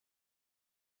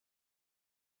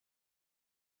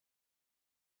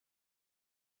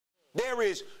There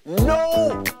is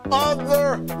no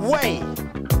other way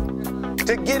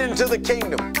to get into the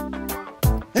kingdom.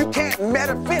 You can't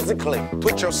metaphysically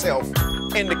put yourself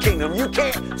in the kingdom. You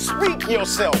can't speak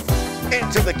yourself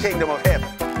into the kingdom of heaven.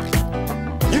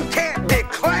 You can't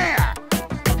declare,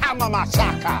 I'm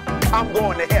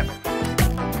going to heaven.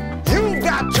 You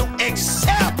got to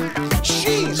accept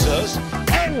Jesus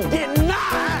and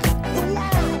deny the world.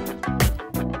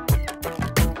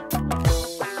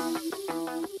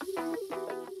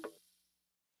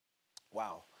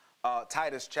 Wow.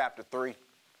 Titus chapter 3.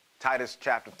 Titus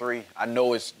chapter 3. I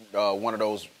know it's one of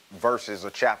those verses or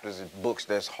chapters in books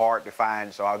that's hard to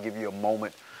find, so I'll give you a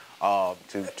moment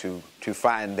to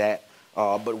find that.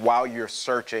 But while you're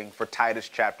searching for Titus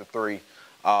chapter 3,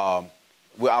 I'll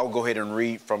go ahead and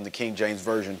read from the King James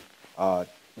Version,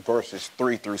 verses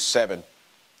 3 through 7.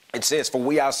 It says, "For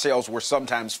we ourselves were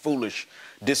sometimes foolish,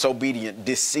 disobedient,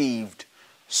 deceived,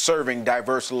 serving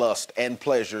diverse lusts and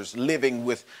pleasures, living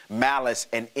with malice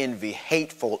and envy,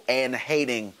 hateful and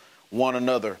hating one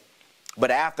another.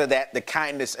 But after that, the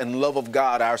kindness and love of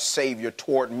God, our Savior,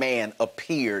 toward man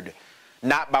appeared,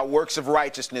 not by works of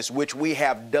righteousness, which we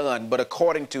have done, but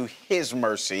according to his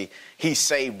mercy, he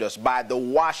saved us by the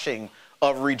washing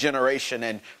of regeneration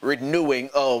and renewing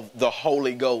of the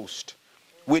Holy Ghost,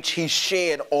 which he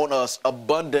shed on us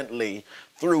abundantly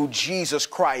through Jesus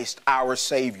Christ, our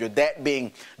Savior, that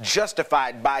being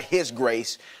justified by his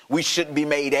grace, we should be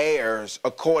made heirs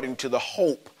according to the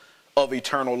hope of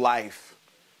eternal life."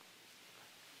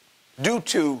 Due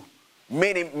to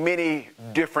many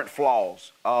different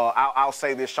flaws, I'll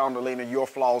say this, Shondelina, your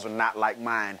flaws are not like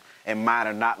mine, and mine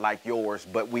are not like yours,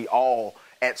 but we all,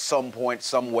 at some point,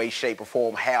 some way, shape, or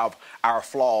form, have our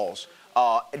flaws.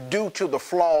 Due to the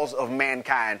flaws of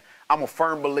mankind, I'm a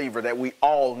firm believer that we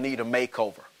all need a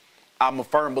makeover. I'm a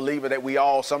firm believer that we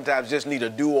all sometimes just need a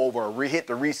do-over, or hit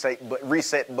the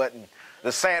reset button.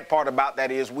 The sad part about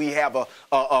that is we have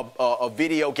a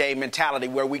video game mentality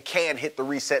where we can hit the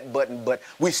reset button, but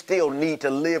we still need to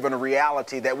live in a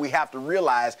reality that we have to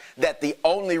realize that the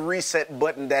only reset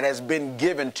button that has been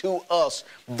given to us,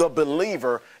 the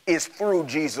believer, is through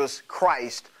Jesus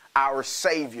Christ, our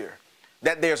Savior.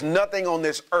 That there's nothing on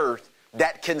this earth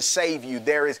that can save you.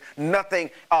 There is nothing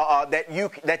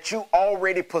that you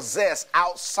already possess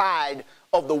outside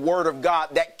of the Word of God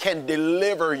that can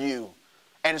deliver you.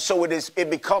 And so it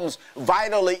becomes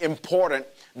vitally important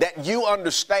that you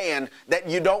understand that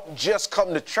you don't just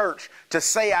come to church to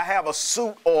say I have a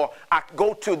suit or I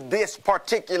go to this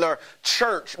particular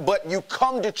church, but you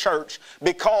come to church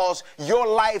because your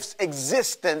life's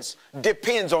existence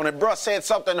depends on it. Bruh said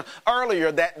something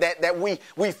earlier that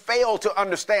we fail to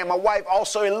understand. My wife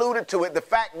also alluded to it, the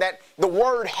fact that the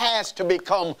word has to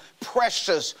become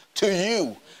precious to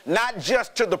you. Not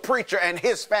just to the preacher and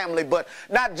his family, but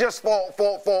not just for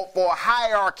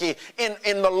hierarchy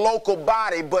in the local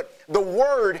body, but the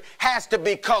word has to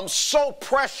become so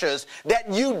precious that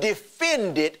you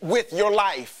defend it with your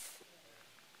life.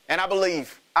 And I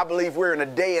believe we're in a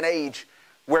day and age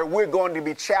where we're going to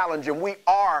be challenged, and we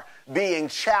are being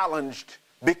challenged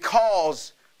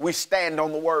because we stand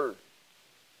on the word.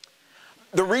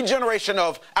 The regeneration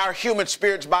of our human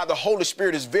spirits by the Holy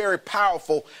Spirit is very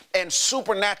powerful and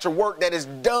supernatural work that is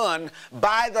done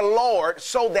by the Lord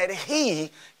so that he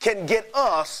can get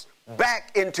us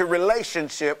back into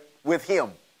relationship with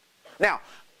him. Now,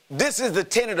 this is the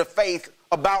tenet of faith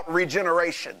about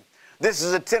regeneration. This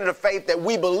is a tenet of faith that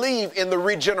we believe in the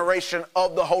regeneration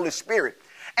of the Holy Spirit.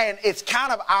 And it's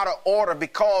kind of out of order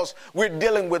because we're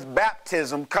dealing with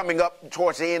baptism coming up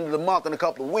towards the end of the month in a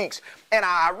couple of weeks. And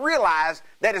I realize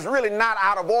that it's really not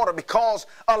out of order because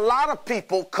a lot of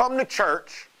people come to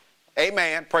church.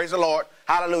 Amen. Praise the Lord.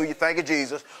 Hallelujah. Thank you,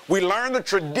 Jesus. We learn the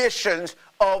traditions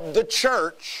of the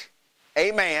church.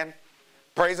 Amen.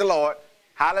 Praise the Lord.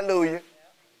 Hallelujah.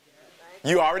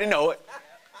 You already know it,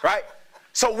 right?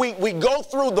 So we go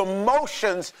through the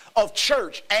motions of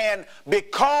church, and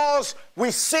because we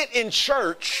sit in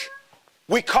church,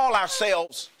 we call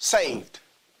ourselves saved.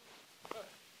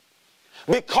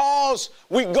 Because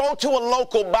we go to a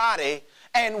local body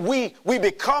and we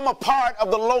become a part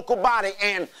of the local body,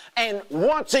 and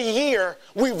once a year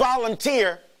we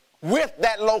volunteer with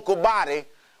that local body,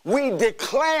 we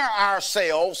declare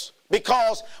ourselves,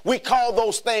 because we call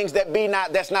those things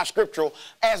that's not scriptural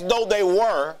as though they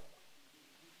were.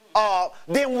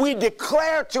 Then we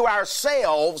declare to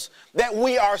ourselves that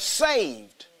we are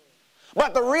saved.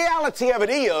 But the reality of it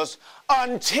is,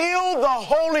 until the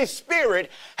Holy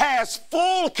Spirit has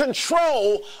full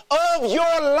control of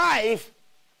your life,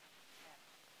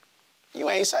 you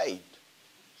ain't saved.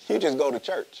 You just go to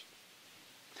church.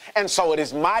 And so it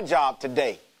is my job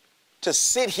today to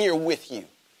sit here with you,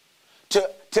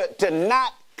 to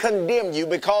not condemn you,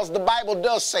 because the Bible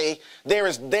does say there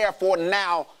is therefore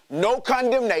now no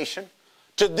condemnation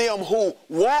to them who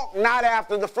walk not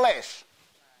after the flesh.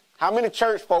 How many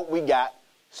church folk we got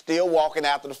still walking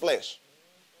after the flesh?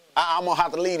 I'm going to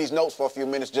have to leave these notes for a few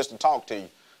minutes just to talk to you,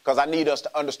 because I need us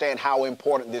to understand how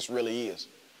important this really is.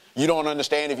 You don't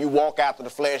understand if you walk after the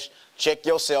flesh, check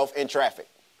yourself in traffic.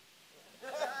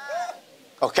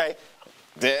 Okay?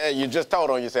 You just told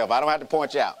on yourself. I don't have to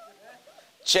point you out.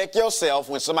 Check yourself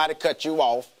when somebody cuts you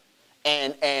off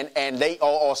and they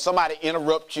or somebody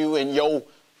interrupts you in your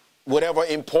whatever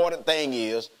important thing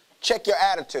is. Check your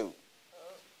attitude.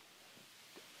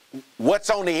 What's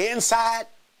on the inside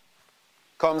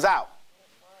comes out.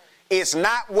 It's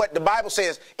not what the Bible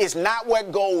says. It's not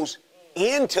what goes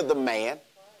into the man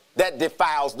that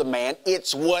defiles the man.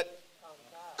 It's what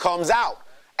comes out.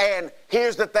 And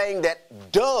here's the thing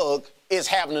that Doug is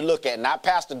having to look at. Not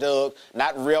Pastor Doug,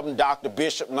 not Reverend Dr.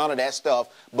 Bishop, none of that stuff.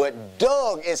 But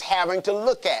Doug is having to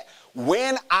look at,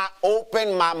 when I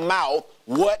open my mouth,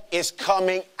 what is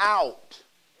coming out?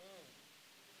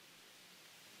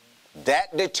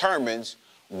 That determines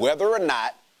whether or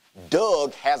not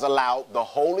Doug has allowed the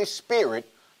Holy Spirit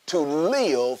to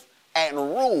live and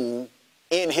rule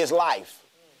in his life.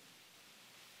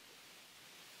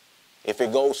 If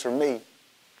it goes for me,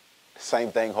 the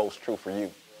same thing holds true for you.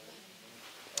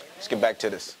 Let's get back to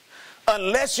this.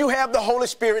 Unless you have the Holy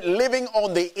Spirit living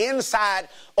on the inside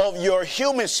of your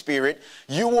human spirit,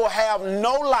 you will have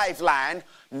no lifeline,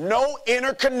 no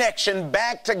inner connection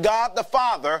back to God the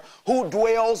Father who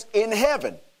dwells in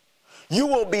heaven. You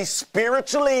will be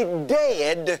spiritually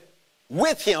dead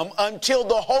with him until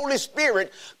the Holy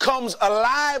Spirit comes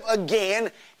alive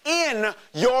again in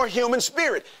your human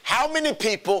spirit. How many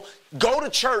people go to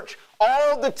church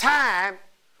all the time,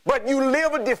 but you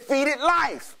live a defeated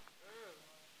life?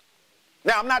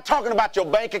 Now, I'm not talking about your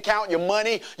bank account, your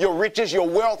money, your riches, your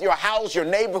wealth, your house, your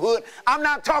neighborhood. I'm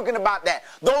not talking about that.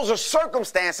 Those are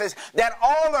circumstances that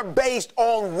all are based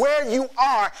on where you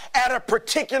are at a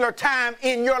particular time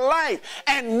in your life.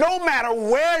 And no matter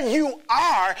where you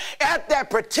are at that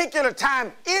particular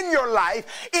time in your life,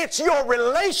 it's your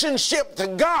relationship to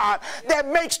God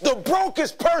that makes the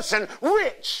brokest person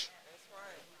rich.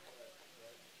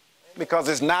 Because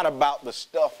it's not about the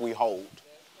stuff we hold.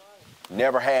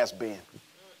 Never has been.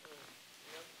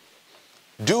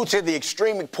 Due to the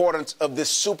extreme importance of this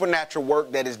supernatural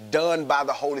work that is done by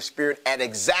the Holy Spirit at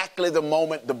exactly the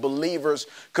moment the believer's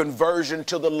conversion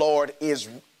to the Lord is,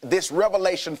 this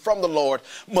revelation from the Lord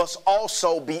must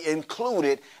also be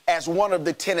included as one of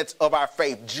the tenets of our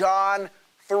faith. John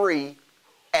 3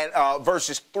 and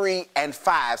verses 3 and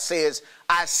 5 says,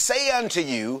 I say unto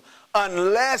you,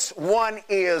 unless one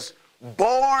is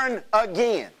born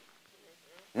again,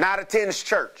 not attends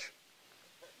church.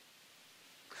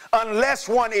 Unless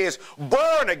one is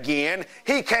born again,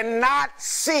 he cannot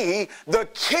see the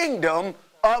kingdom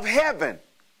of heaven,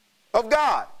 of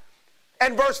God.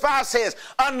 And verse 5 says,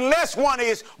 unless one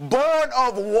is born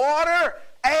of water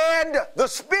and the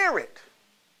Spirit,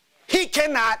 he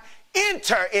cannot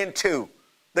enter into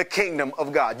the kingdom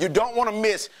of God. You don't want to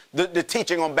miss the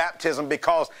teaching on baptism,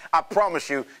 because I promise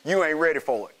you, you ain't ready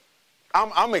for it.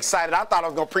 I'm excited. I thought I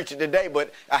was going to preach it today,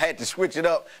 but I had to switch it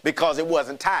up because it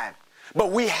wasn't time.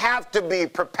 But we have to be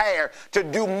prepared to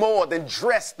do more than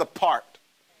dress the part.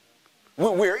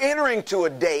 We're entering to a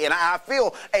day, and I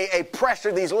feel a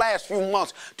pressure these last few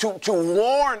months to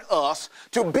warn us,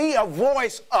 to be a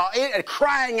voice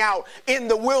crying out in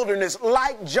the wilderness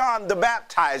like John the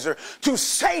Baptizer, to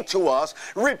say to us,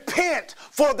 repent,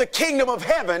 for the kingdom of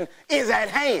heaven is at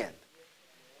hand.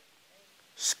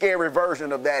 Scary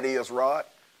version of that is, Rod,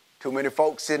 too many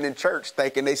folks sitting in church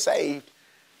thinking they saved,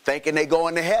 thinking they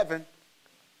going to heaven.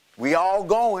 We all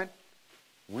going.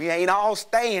 We ain't all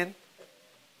staying.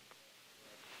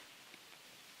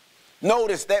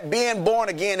 Notice that being born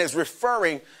again is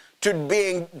referring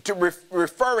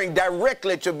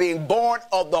directly to being born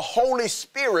of the Holy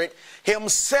Spirit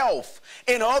himself.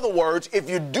 In other words, if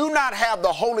you do not have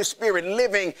the Holy Spirit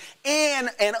living in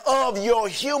and of your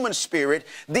human spirit,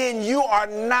 then you are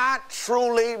not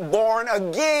truly born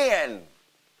again.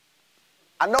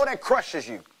 I know that crushes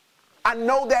you. I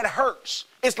know that hurts.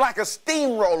 It's like a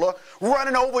steamroller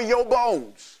running over your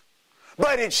bones.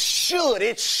 But it should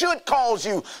cause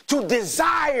you to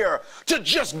desire to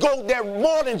just go there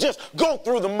more than just go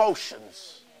through the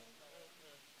motions.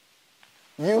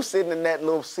 You sitting in that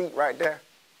little seat right there,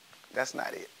 that's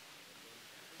not it.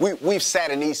 We've sat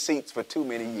in these seats for too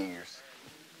many years.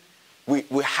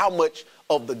 How much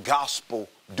of the gospel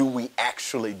do we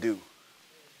actually do?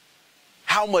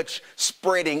 How much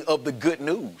spreading of the good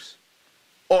news?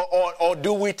 Or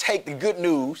do we take the good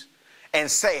news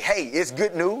and say, hey, it's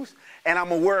good news, and I'm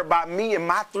going to worry about me and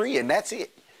my three, and that's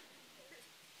it?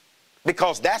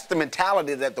 Because that's the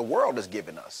mentality that the world has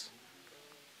given us.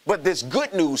 But this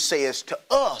good news says to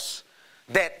us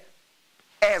that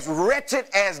as wretched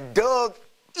as Doug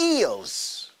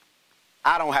is,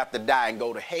 I don't have to die and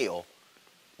go to hell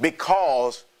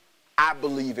because I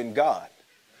believe in God.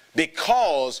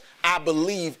 Because I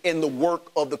believe in the work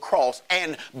of the cross,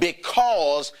 and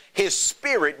because his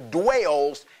spirit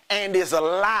dwells and is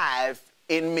alive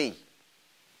in me.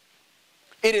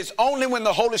 It is only when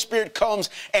the Holy Spirit comes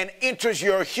and enters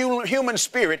your human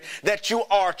spirit that you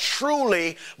are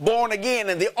truly born again.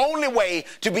 And the only way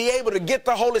to be able to get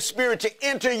the Holy Spirit to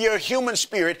enter your human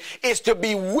spirit is to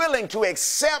be willing to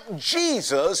accept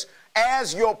Jesus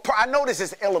as your... I know this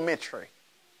is elementary,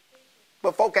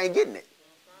 but folk ain't getting it.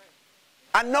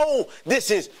 I know this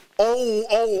is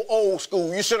old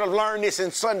school. You should have learned this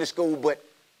in Sunday school, but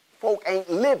folk ain't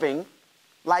living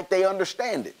like they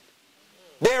understand it.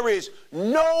 There is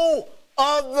no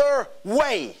other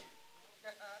way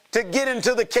to get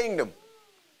into the kingdom.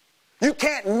 You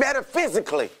can't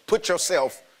metaphysically put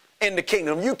yourself in the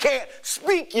kingdom. You can't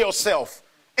speak yourself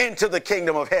into the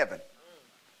kingdom of heaven.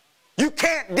 You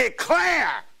can't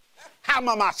declare,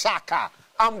 Hamamashaka,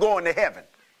 I'm going to heaven.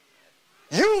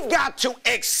 You've got to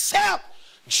accept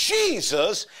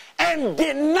Jesus and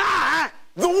deny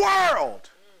the world.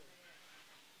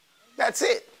 That's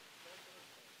it.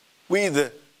 We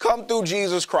either come through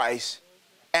Jesus Christ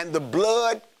and the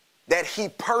blood that he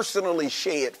personally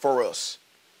shed for us,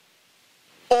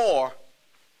 or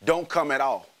don't come at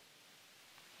all.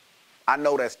 I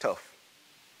know that's tough.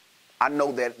 I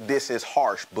know that this is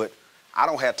harsh, but I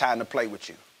don't have time to play with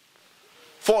you.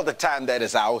 For the time that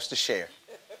is ours to share,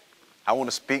 I want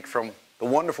to speak from the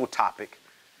wonderful topic,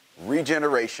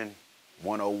 Regeneration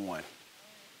 101.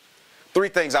 3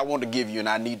 things I want to give you, and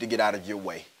I need to get out of your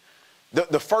way.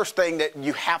 The first thing that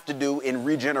you have to do in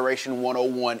Regeneration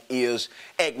 101 is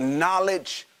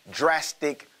acknowledge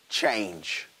drastic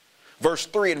change. Verse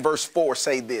 3 and verse 4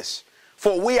 say this: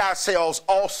 for we ourselves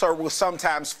also were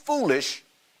sometimes foolish,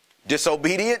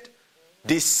 disobedient,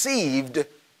 deceived,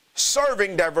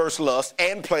 serving diverse lusts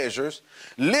and pleasures,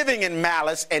 living in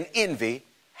malice and envy,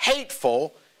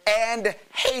 hateful, and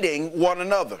hating one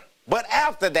another. But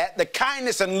after that, the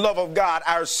kindness and love of God,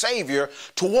 our Savior,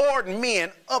 toward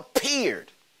men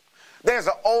appeared. There's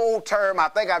an old term, I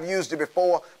think I've used it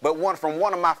before, but from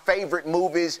one of my favorite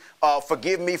movies,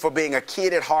 forgive me for being a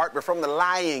kid at heart, but from The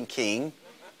Lion King,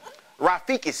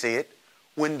 Rafiki said,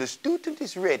 when the student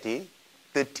is ready,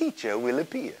 the teacher will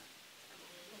appear.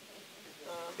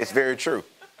 It's very true.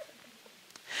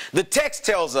 The text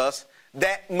tells us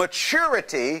that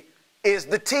maturity is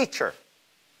the teacher.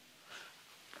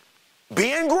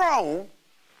 Being grown,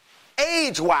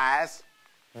 age-wise,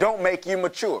 don't make you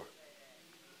mature.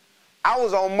 I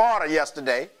was on MARTA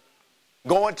yesterday,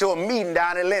 going to a meeting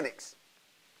down in Lenox.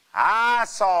 I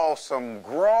saw some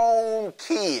grown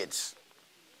kids.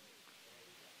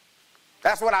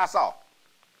 That's what I saw.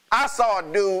 I saw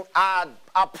a dude, I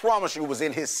promise you, was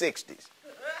in his 60s.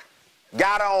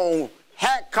 Got on,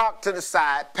 hat cocked to the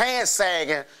side, pants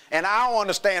sagging, and I don't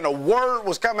understand a word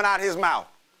was coming out of his mouth.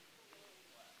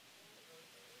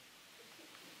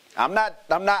 I'm not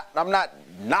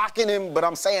knocking him, but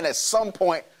I'm saying at some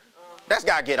point, that's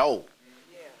got to get old.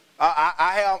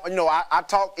 I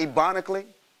talk ebonically,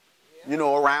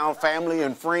 around family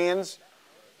and friends.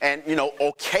 And,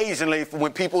 occasionally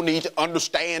when people need to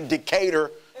understand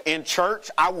Decatur in church,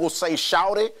 I will say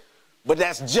shout it, but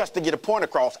that's just to get a point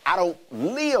across. I don't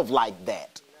live like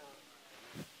that.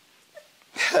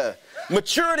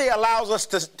 Maturity allows us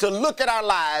to look at our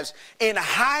lives in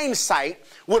hindsight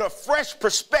with a fresh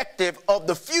perspective of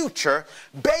the future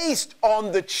based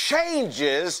on the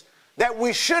changes that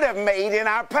we should have made in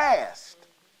our past.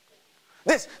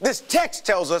 This text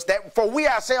tells us that for we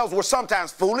ourselves were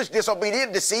sometimes foolish,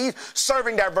 disobedient, deceived,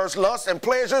 serving diverse lusts and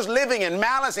pleasures, living in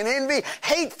malice and envy,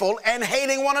 hateful, and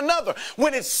hating one another.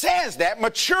 When it says that,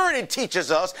 maturity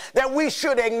teaches us that we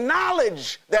should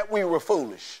acknowledge that we were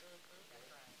foolish.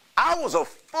 I was a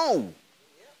fool.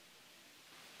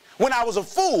 When I was a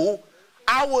fool,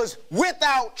 I was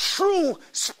without true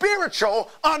spiritual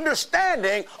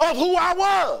understanding of who I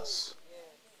was.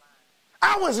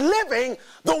 I was living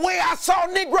the way I saw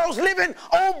Negroes living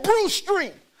on Bruce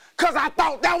Street because I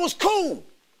thought that was cool.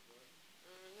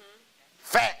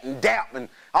 Fat and dap and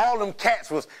all them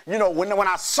cats was, when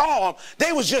I saw them,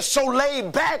 they was just so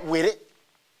laid back with it.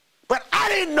 But I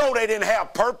didn't know they didn't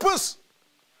have purpose.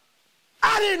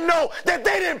 I didn't know that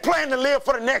they didn't plan to live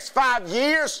for the next 5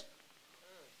 years.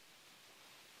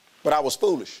 But I was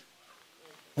foolish.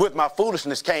 With my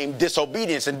foolishness came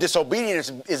disobedience, and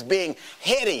disobedience is being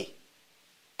heady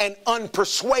and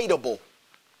unpersuadable.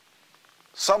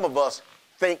 Some of us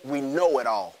think we know it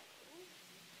all.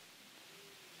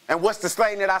 And what's the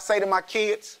slang that I say to my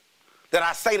kids, that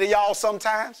I say to y'all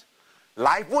sometimes?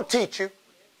 Life will teach you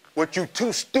what you're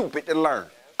too stupid to learn.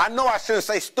 I know I shouldn't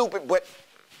say stupid, but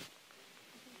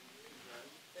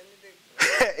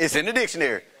it's in the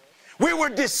dictionary. We were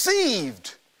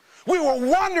deceived. We were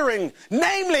wandering,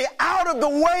 namely, out of the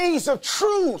ways of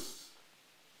truth.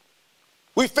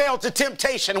 We fell to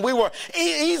temptation. We were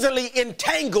easily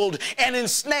entangled and in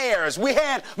snares. We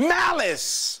had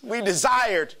malice. We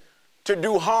desired to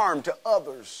do harm to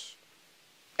others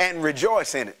and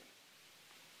rejoice in it.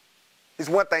 It's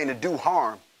one thing to do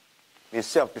harm in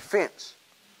self-defense,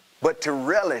 but to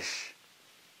relish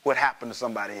what happened to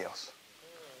somebody else.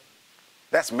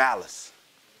 That's malice.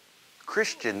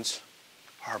 Christians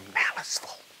are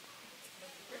maliceful.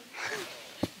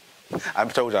 I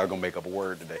told you I was going to make up a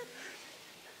word today.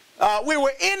 We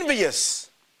were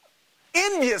envious.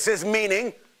 Envious is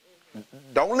meaning,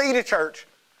 don't leave the church.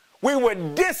 We were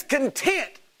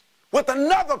discontent with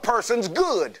another person's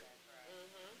good.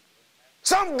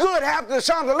 Some good happened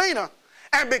to Chandelina,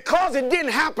 and because it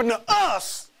didn't happen to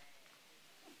us,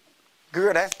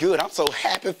 girl, that's good. I'm so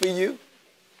happy for you.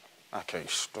 I can't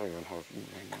stand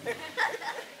her.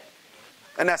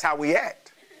 And that's how we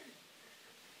act.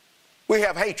 We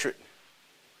have hatred.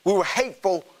 We were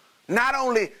hateful not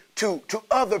only to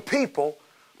other people,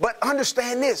 but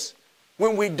understand this.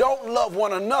 When we don't love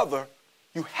one another,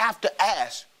 you have to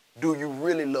ask, do you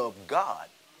really love God?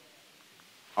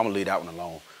 I'm going to leave that one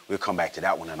alone. We'll come back to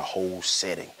that one in a whole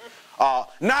setting.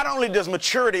 Not only does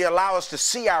maturity allow us to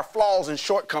see our flaws and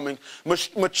shortcomings,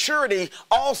 maturity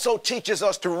also teaches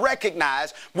us to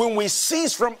recognize when we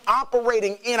cease from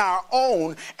operating in our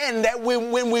own, and that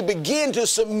when we begin to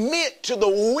submit to the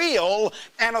will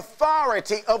and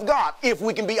authority of God. If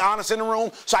we can be honest in the room,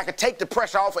 so I can take the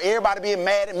pressure off of everybody being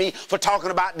mad at me for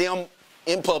talking about them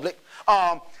in public.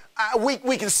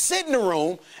 We can sit in the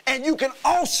room, and you can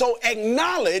also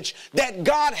acknowledge that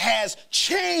God has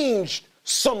changed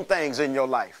some things in your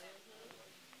life.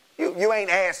 You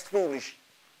ain't as foolish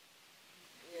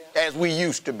as we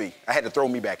used to be. I had to throw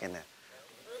me back in there.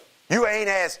 You ain't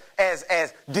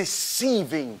as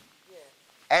deceiving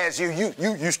as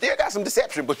you still got some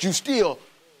deception, but you still,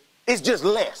 it's just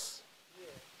less.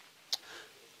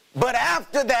 But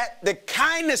after that, the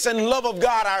kindness and love of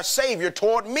God, our Savior,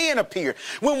 toward men appear.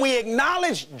 When we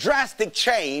acknowledge drastic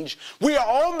change, we are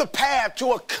on the path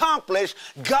to accomplish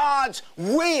God's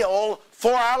will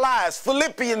for our lives.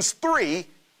 Philippians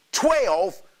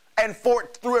 3:12 and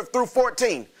through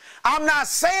 14. I'm not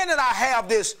saying that I have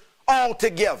this all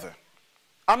together.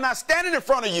 I'm not standing in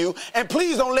front of you, and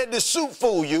please don't let this suit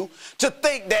fool you to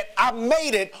think that I've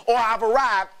made it or I've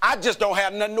arrived. I just don't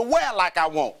have nothing to wear like I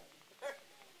want.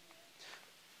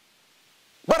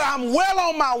 But I'm well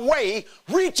on my way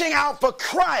reaching out for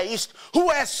Christ, who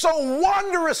has so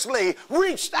wondrously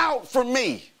reached out for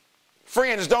me.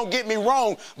 Friends, don't get me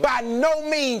wrong. By no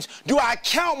means do I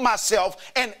count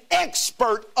myself an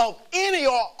expert of any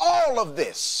or all of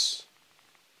this.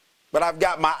 But I've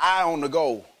got my eye on the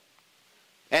goal.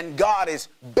 And God is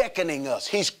beckoning us.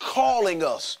 He's calling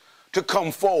us to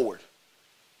come forward.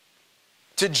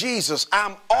 To Jesus,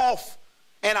 I'm off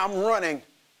and I'm running.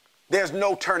 There's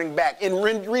no turning back. In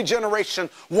Regeneration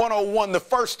 101, the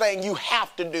first thing you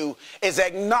have to do is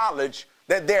acknowledge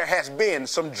that there has been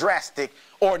some drastic,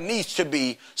 or needs to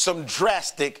be some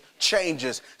drastic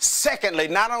changes. Secondly,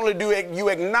 not only do you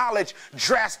acknowledge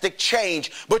drastic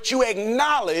change, but you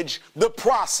acknowledge the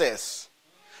process.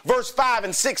 Verse 5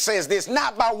 and 6 says this,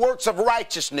 not by works of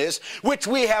righteousness, which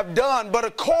we have done, but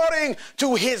according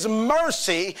to his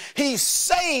mercy, he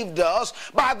saved us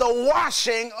by the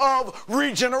washing of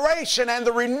regeneration and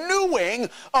the renewing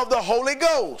of the Holy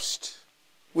Ghost,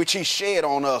 which he shed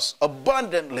on us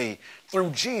abundantly through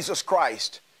Jesus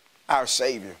Christ, our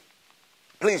Savior.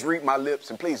 Please read my lips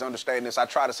and please understand this. I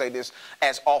try to say this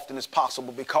as often as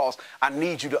possible because I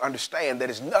need you to understand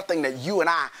that it's nothing that you and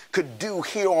I could do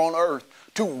here on earth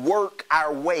to work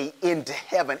our way into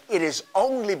heaven. It is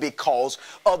only because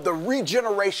of the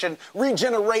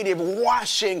regenerative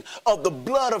washing of the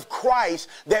blood of Christ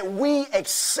that we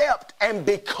accept and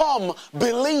become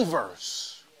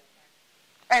believers.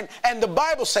 And the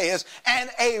Bible says, and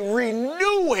a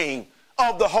renewing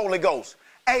of the Holy Ghost.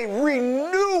 A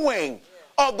renewing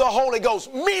of the Holy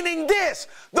Ghost. Meaning this,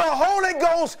 the Holy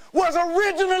Ghost was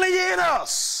originally in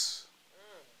us.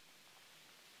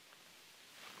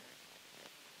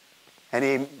 And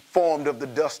he formed of the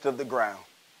dust of the ground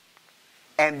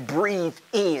and breathed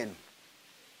into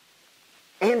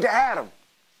Adam,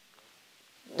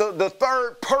 the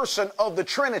third person of the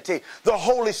Trinity, the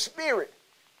Holy Spirit.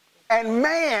 And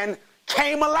man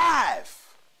came alive.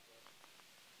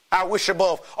 I wish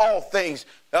above all things,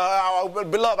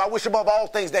 beloved, I wish above all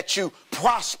things that you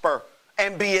prosper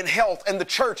and be in health. And the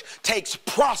church takes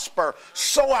prosper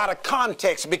so out of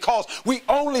context because we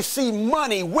only see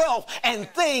money, wealth, and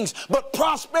things. But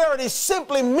prosperity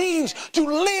simply means to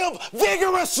live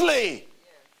vigorously.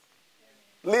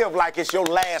 Live like it's your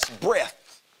last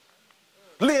breath.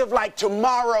 Live like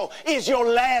tomorrow is your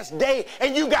last day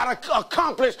and you got to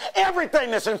accomplish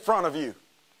everything that's in front of you.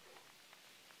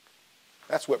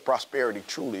 That's what prosperity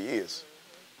truly is.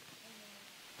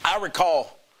 I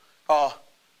recall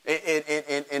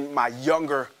in my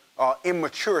younger,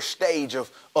 immature stage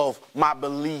of my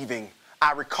believing,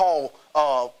 I recall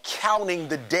counting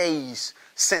the days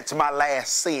since my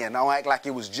last sin. I don't act like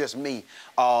it was just me,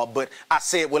 but I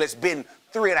said, well, it's been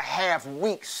 3.5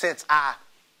 weeks since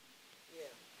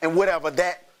and whatever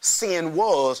that sin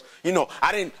was, you know,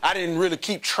 I didn't really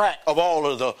keep track of all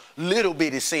of the little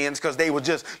bitty sins because they were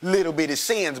just little bitty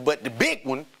sins. But the big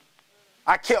one,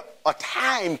 I kept a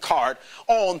time card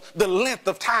on the length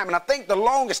of time. And I think the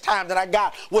longest time that I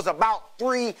got was about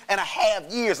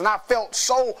 3.5 years. And I felt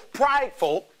so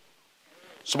prideful,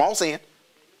 small sin,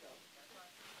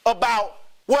 about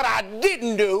what I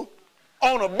didn't do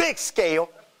on a big scale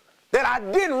that I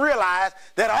didn't realize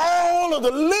that all of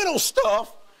the little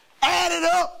stuff added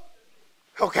up.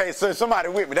 Okay, so somebody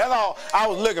with me. That's all I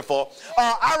was looking for.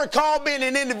 I recall being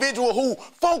an individual who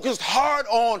focused hard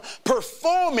on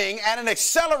performing at an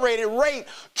accelerated rate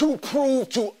to prove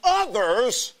to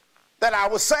others that I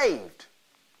was saved.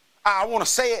 I want to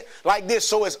say it like this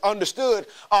so it's understood.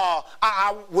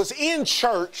 I was in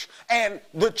church, and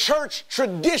the church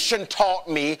tradition taught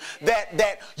me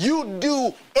that you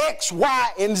do X, Y,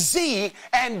 and Z,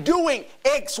 and doing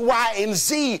X, Y, and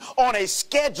Z on a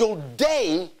scheduled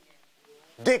day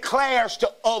declares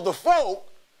to other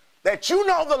folk that you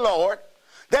know the Lord,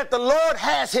 that the Lord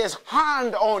has his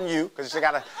hand on you, because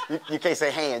you can't say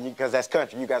hand because that's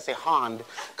country. You got to say hand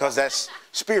because that's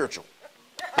spiritual.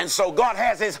 And so God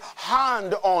has his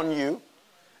hand on you.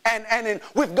 And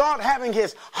with God having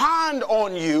his hand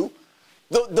on you,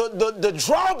 the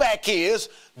drawback is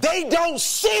they don't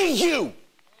see you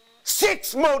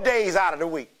 6 more days out of the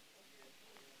week.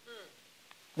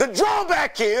 The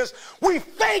drawback is we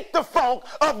thank the folk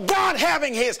of God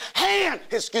having his hand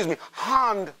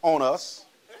on us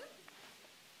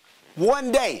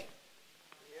one day,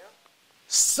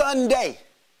 Sunday,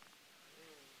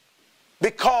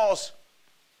 because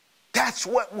that's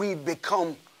what we've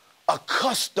become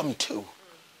accustomed to.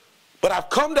 But I've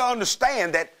come to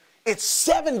understand that it's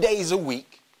 7 days a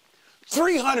week,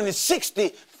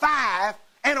 365,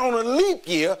 and on a leap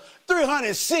year,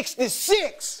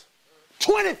 366.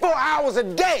 24 hours a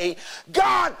day,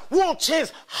 God wants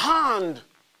his hand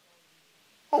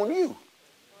on you.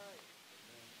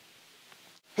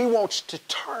 He wants to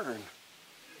turn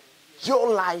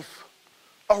your life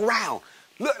around.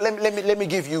 Look, let me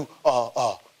give you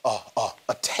a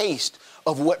taste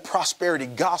of what prosperity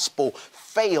gospel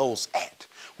fails at.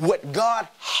 What God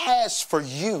has for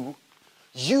you,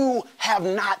 you have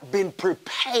not been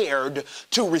prepared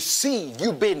to receive.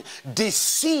 You've been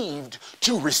deceived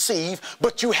to receive,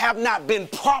 but you have not been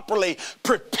properly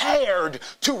prepared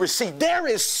to receive. There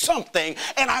is something,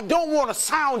 and I don't want to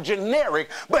sound generic,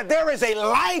 but there is a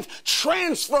life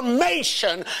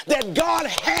transformation that God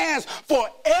has for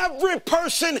every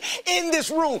person in this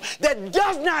room that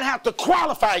does not have to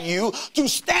qualify you to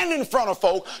stand in front of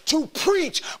folk to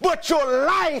preach, but your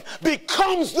life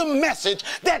becomes the message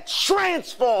that transforms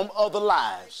other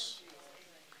lives.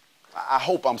 I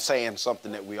hope I'm saying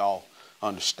something that we all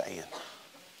understand.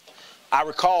 I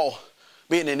recall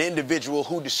being an individual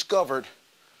who discovered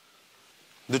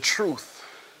the truth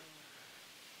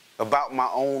about my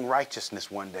own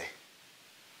righteousness one day.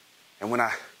 And when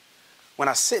I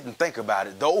sit and think about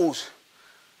it, those,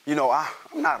 you know,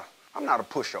 I'm not a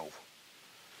pushover.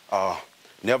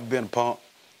 Never been a punk.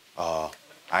 I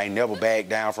ain't never backed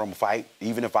down from a fight,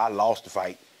 even if I lost the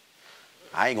fight.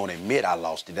 I ain't gonna admit I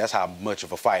lost it. That's how much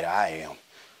of a fighter I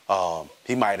am.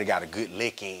 He might have got a good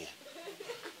lick in,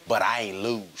 but I ain't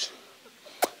lose.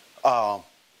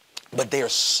 But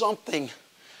there's something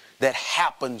that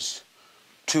happens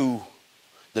to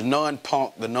the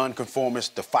non-punk, the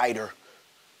non-conformist, the fighter,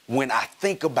 when I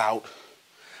think about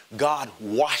God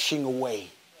washing away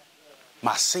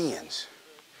my sins.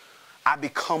 I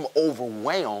become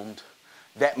overwhelmed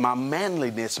that my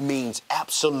manliness means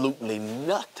absolutely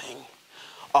nothing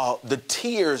The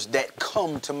tears that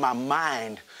come to my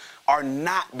mind are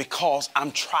not because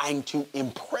I'm trying to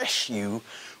impress you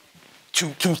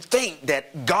to think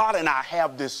that God and I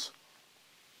have this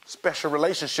special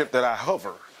relationship that I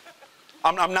hover.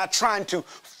 I'm not trying to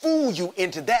fool you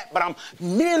into that, but I'm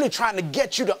merely trying to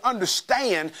get you to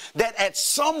understand that at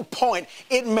some point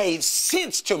it made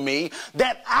sense to me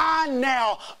that I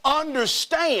now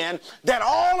understand that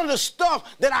all of the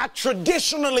stuff that I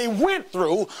traditionally went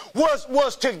through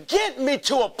was to get me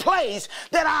to a place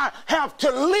that I have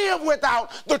to live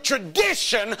without the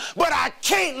tradition, but I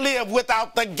can't live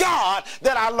without the God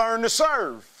that I learned to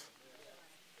serve.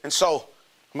 And so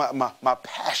my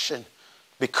passion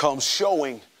becomes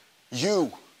showing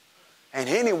you and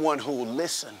anyone who will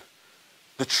listen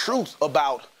the truth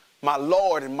about my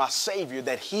Lord and my Savior,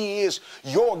 that he is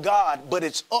your God, but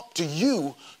it's up to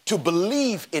you to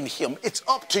believe in him. It's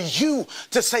up to you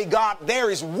to say, God, there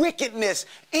is wickedness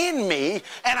in me,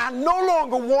 and I no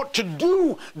longer want to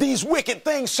do these wicked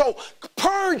things. So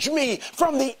purge me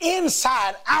from the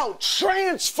inside out.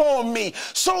 Transform me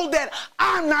so that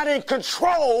I'm not in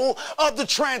control of the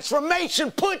transformation.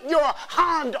 Put your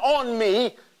hand on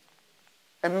me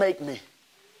and make me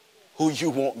who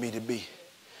you want me to be.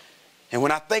 And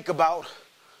when I think about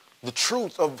the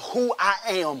truth of who I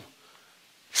am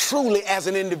truly as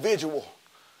an individual,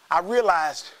 I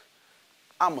realized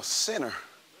I'm a sinner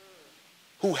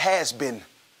who has been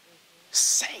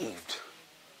saved.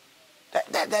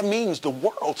 That means the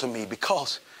world to me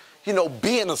because, you know,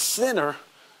 being a sinner,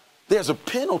 there's a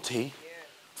penalty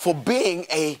for being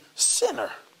a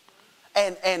sinner.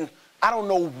 And I don't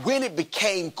know when it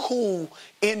became cool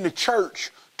in the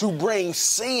church to bring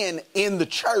sin in the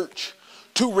church,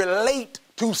 to relate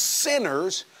to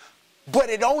sinners, but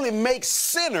it only makes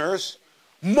sinners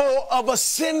more of a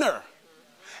sinner.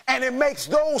 And it makes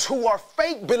those who are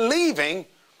fake believing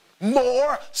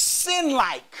more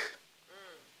sin-like.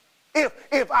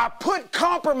 If I put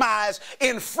compromise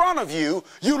in front of you,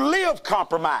 you live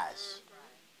compromise.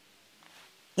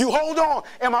 You hold on.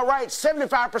 Am I right?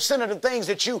 75% of the things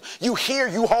that you hear,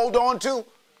 you hold on to.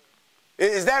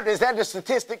 Is that the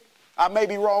statistic? I may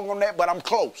be wrong on that, but I'm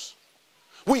close.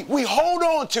 We hold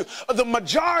on to the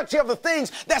majority of the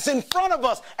things that's in front of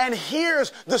us, and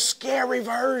here's the scary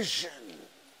version.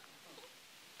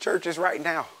 Churches right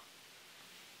now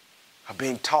are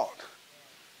being taught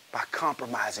by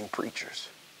compromising preachers.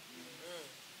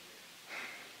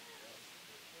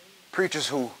 Preachers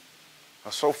who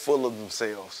are so full of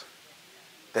themselves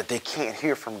that they can't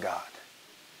hear from God.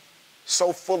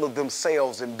 So full of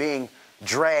themselves and being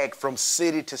dragged from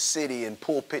city to city and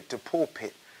pulpit to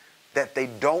pulpit that they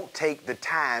don't take the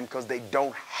time, because they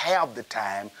don't have the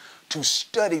time, to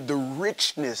study the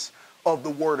richness of the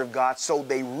Word of God. So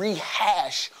they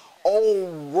rehash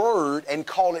old word and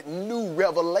call it new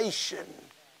revelation.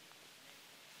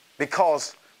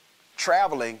 Because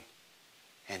traveling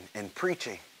and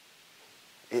preaching,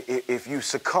 if you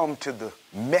succumb to the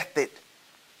method,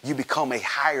 you become a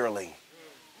hireling.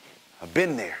 I've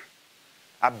been there.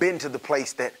 I've been to the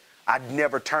place that I'd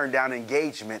never turned down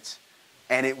engagements,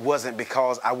 and it wasn't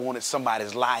because I wanted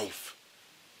somebody's life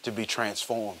to be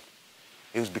transformed.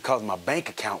 It was because my bank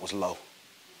account was low,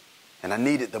 and I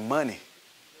needed the money.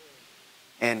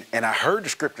 And I heard the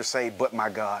scripture say, but my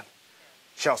God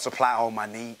shall supply all my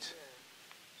needs.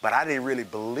 But I didn't really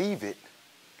believe it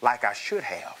like I should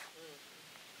have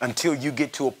until you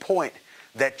get to a point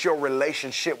that your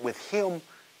relationship with him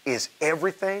is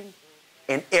everything,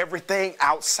 and everything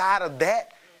outside of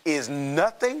that is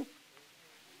nothing.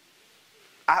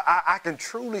 I can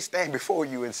truly stand before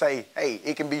you and say, hey,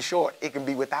 it can be short, it can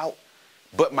be without,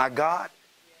 but my God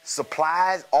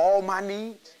supplies all my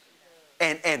needs.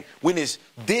 And when it's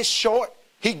this short,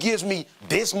 he gives me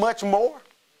this much more.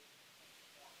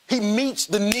 He meets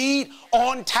the need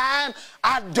on time.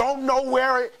 I don't know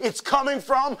where it's coming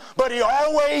from, but he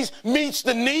always meets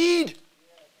the need.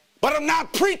 But I'm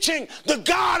not preaching the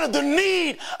God of the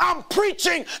need. I'm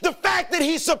preaching the fact that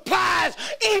he supplies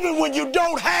even when you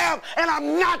don't have. And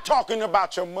I'm not talking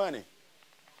about your money. I'm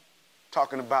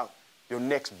talking about your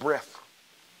next breath.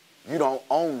 You don't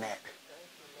own that.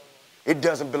 It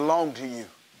doesn't belong to you.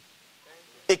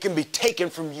 It can be taken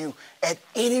from you at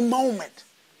any moment.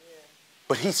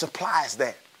 But he supplies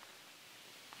that.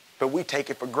 But we take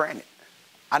it for granted.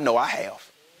 I know I have.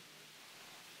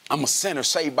 I'm a sinner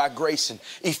saved by grace. And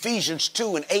Ephesians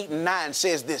 2:8-9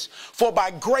 says this: for by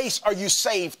grace are you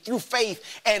saved through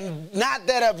faith, and not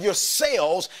that of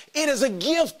yourselves. It is a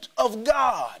gift of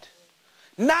God,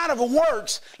 not of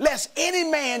works, lest any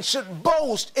man should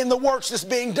boast in the works that's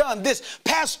being done. This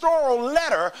pastoral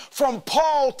letter from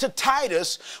Paul to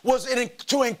Titus was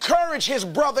to encourage his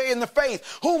brother in the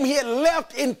faith, whom he had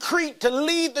left in Crete to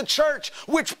lead the church,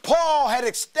 which Paul had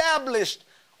established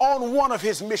on one of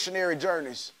his missionary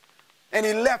journeys. And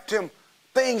he left him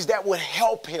things that would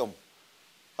help him.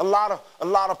 A lot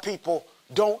of people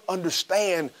don't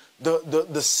understand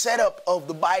the setup of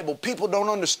the Bible. People don't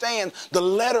understand the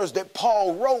letters that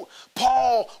Paul wrote.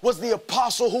 Paul was the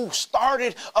apostle who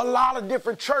started a lot of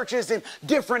different churches in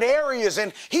different areas,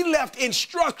 and he left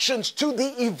instructions to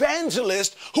the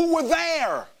evangelists who were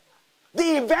there.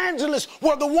 The evangelists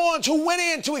were the ones who went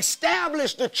in to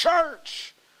establish the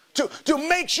church, to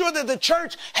make sure that the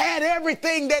church had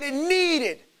everything that it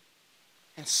needed.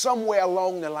 And somewhere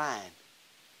along the line,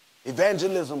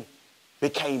 evangelism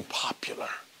became popular.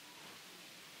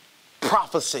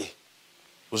 Prophecy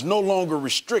was no longer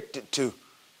restricted to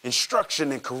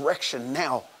instruction and correction.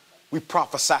 Now we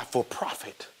prophesy for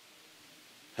profit.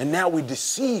 And now we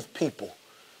deceive people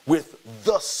with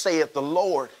 "thus saith the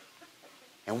Lord,"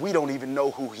 and we don't even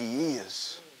know who he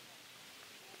is.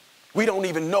 We don't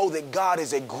even know that God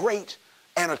is a great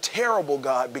and a terrible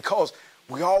God, because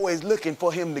we're always looking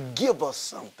for him to give us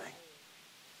something.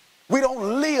 We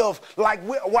don't live like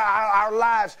our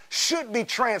lives should be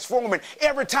transforming.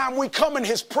 Every time we come in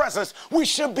his presence, we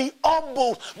should be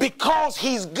humbled because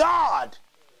he's God.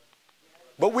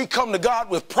 But we come to God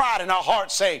with pride in our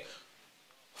heart, saying,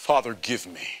 "Father, give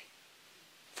me.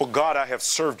 For God, I have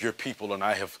served your people, and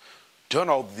I have done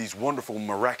all these wonderful,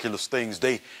 miraculous things.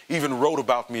 They even wrote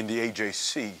about me in the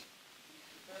AJC.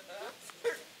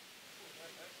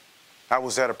 I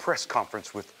was at a press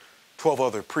conference with 12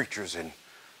 other preachers, and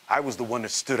I was the one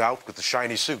that stood out with the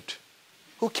shiny suit."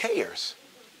 Who cares?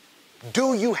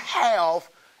 Do you have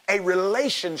a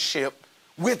relationship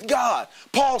with God?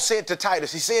 Paul said to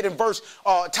Titus, he said in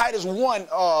Titus 1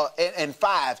 and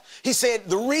 5, he said,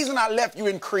 "The reason I left you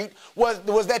in Crete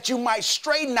was that you might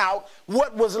straighten out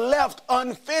what was left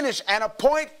unfinished and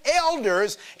appoint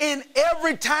elders in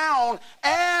every town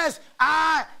as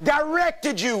I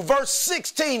directed you." Verse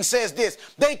 16 says this: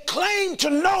 "They claim to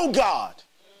know God,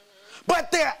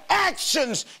 but their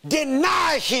actions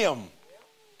deny him.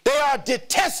 They are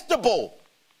detestable,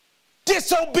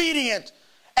 disobedient,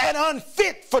 and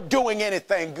unfit for doing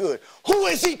anything good." Who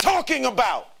is he talking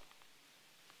about?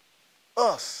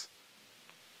 Us,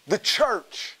 the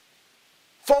church.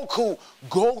 Folk who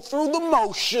go through the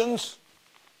motions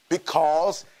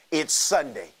because it's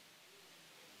Sunday.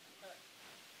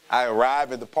 I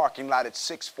arrive in the parking lot at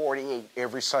 6:48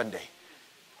 every Sunday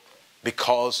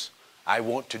because I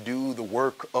want to do the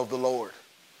work of the Lord.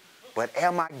 But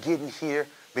am I getting here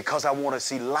because I want to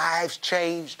see lives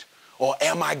changed? Or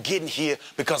am I getting here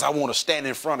because I want to stand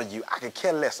in front of you? I could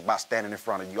care less about standing in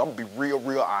front of you. I'm going to be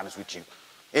real honest with you.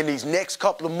 In these next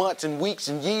couple of months and weeks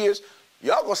and years,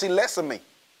 y'all going to see less of me.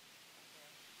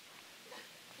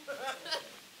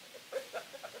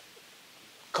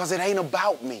 Because it ain't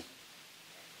about me.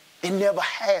 It never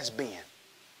has been.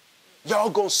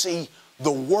 Y'all going to see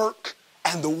the work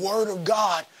and the word of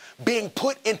God being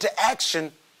put into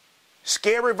action.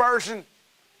 Scary version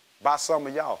by some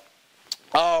of y'all.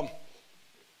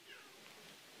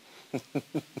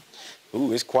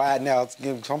 Ooh, it's quiet now.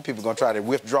 Some people are going to try to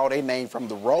withdraw their name from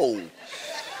the roll.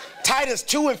 Titus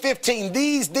 2 and 15,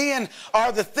 "These then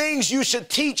are the things you should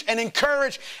teach and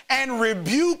encourage and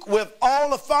rebuke with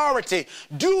all authority.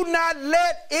 Do not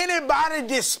let anybody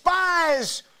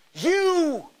despise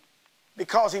you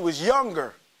because he was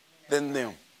younger than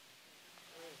them."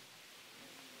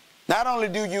 Not only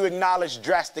do you acknowledge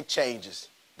drastic changes,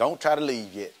 don't try to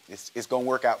leave yet. It's going to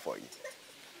work out for you.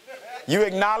 You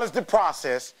acknowledge the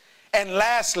process. And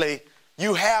lastly,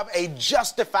 you have a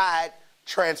justified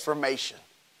transformation.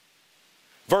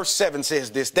 Verse 7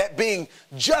 says this: "That being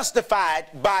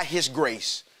justified by his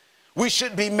grace, we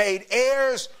should be made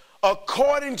heirs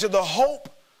according to the hope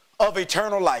of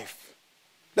eternal life."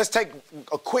 Let's take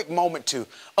a quick moment to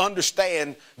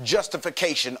understand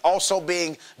justification, also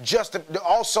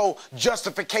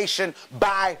justification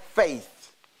by faith.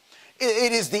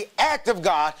 It is the act of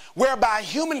God whereby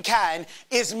humankind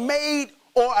is made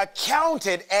or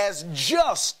accounted as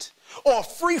just or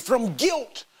free from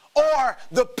guilt or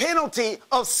the penalty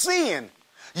of sin.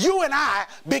 You and I,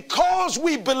 because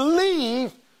we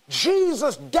believe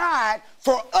Jesus died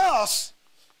for us,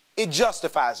 it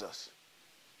justifies us.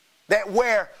 That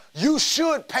where you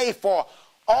should pay for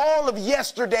all of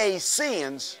yesterday's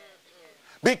sins,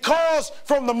 because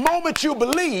from the moment you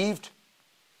believed,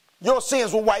 your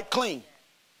sins were wiped clean.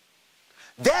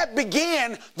 That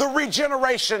began the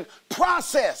regeneration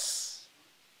process.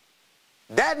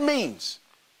 that means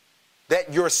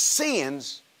that your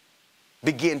sins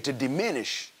begin to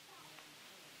diminish.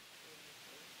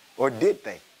 Or did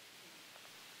they?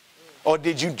 Or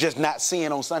did you just not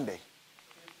sin on Sunday?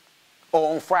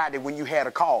 Or on Friday when you had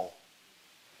a call?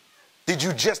 Did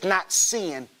you just not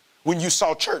sin when you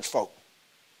saw church folk?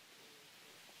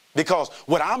 Because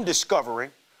what I'm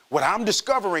discovering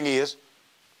is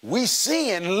we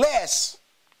sin less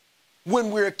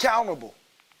when we're accountable.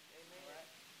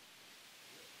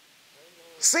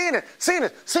 Sin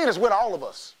is with all of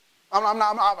us.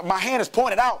 My hand is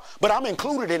pointed out, but I'm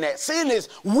included in that. Sin is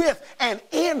with and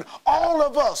in all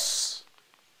of us.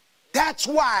 That's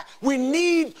why we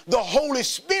need the Holy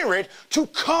Spirit to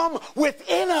come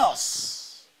within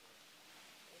us.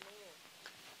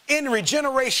 In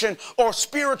regeneration or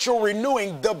spiritual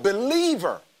renewing, the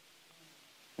believer,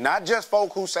 not just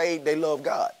folk who say they love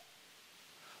God,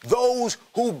 those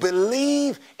who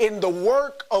believe in the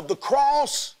work of the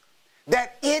cross,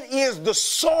 that it is the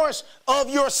source of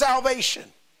your salvation.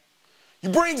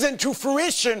 It brings into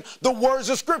fruition the words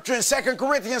of Scripture in 2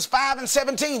 Corinthians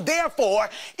 5:17. Therefore,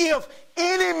 if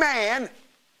any man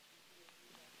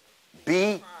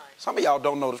be, some of y'all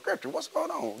don't know the Scripture. What's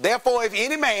going on? Therefore, if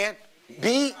any man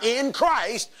be in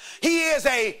Christ, he is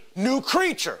a new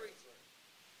creature.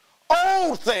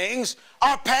 Old things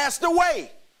are passed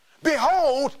away.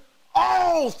 Behold,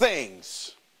 all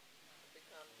things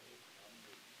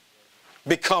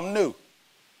become new.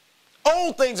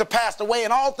 Old things are passed away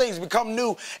and all things become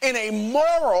new in a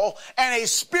moral and a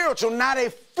spiritual, not a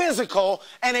physical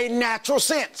and a natural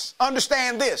sense.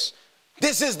 Understand this.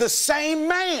 This is the same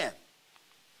man.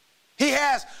 He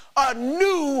has a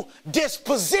new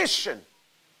disposition.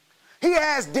 He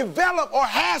has developed or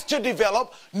has to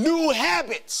develop new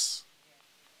habits.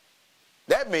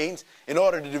 That means in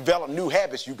order to develop new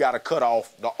habits, you got to cut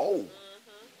off the old.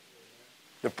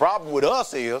 The problem with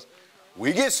us is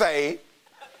we get saved.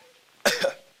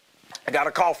 I got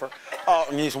a cougher.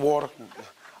 Need some water.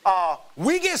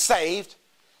 We get saved,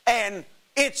 and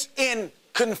it's in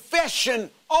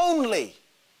confession only.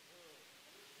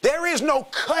 There is no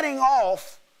cutting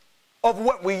off of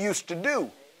what we used to do.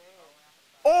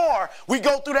 Or we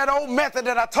go through that old method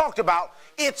that I talked about.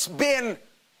 It's been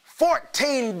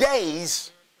 14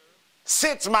 days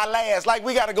since my last, like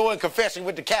we got to go in confession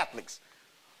with the Catholics.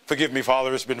 Forgive me,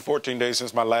 Father, it's been 14 days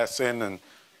since my last sin. And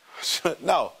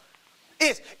no.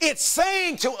 It's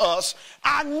saying to us,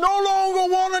 I no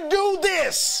longer want to do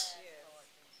this.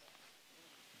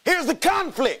 Here's the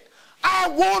conflict. I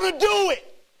want to do it.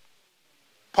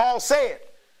 Paul said,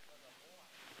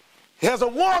 there's a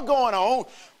war going on.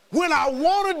 When I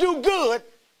want to do good,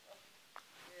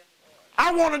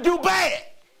 I want to do bad.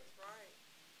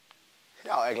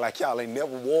 Y'all act like y'all ain't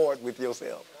never warred with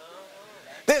yourself.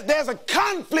 There's a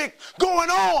conflict going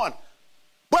on.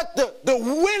 But the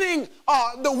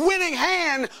winning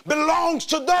hand belongs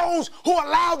to those who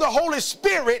allow the Holy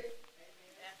Spirit.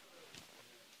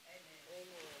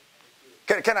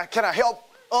 Can I help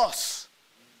us?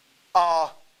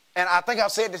 And I think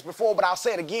I've said this before, but I'll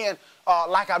say it again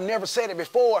like I've never said it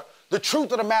before. The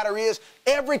truth of the matter is,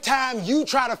 every time you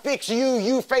try to fix you,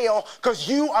 you fail, because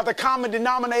you are the common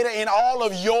denominator in all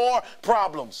of your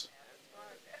problems.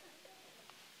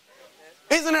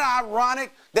 Isn't it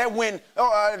ironic that when,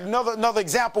 another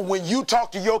example, when you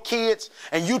talk to your kids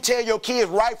and you tell your kids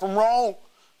right from wrong,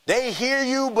 they hear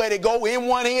you, but it go in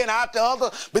one ear and out the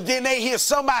other, but then they hear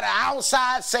somebody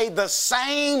outside say the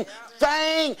same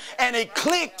thing and it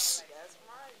clicks.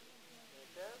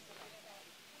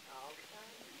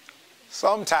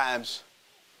 Sometimes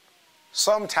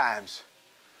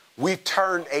we've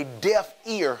turned a deaf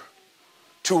ear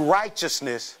to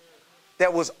righteousness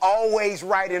that was always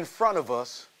right in front of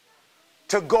us,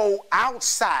 to go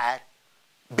outside,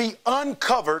 be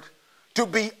uncovered, to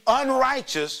be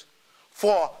unrighteous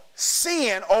for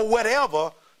sin or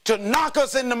whatever, to knock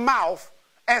us in the mouth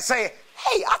and say,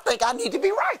 hey, I think I need to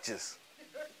be righteous.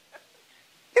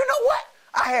 You know what?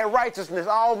 I had righteousness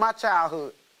all my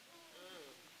childhood.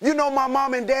 You know, my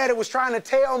mom and daddy was trying to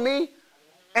tell me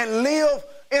and live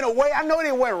in a way, I know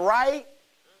they weren't right,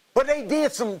 but they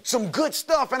did some good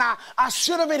stuff, and I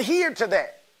should have adhered to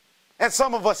that. And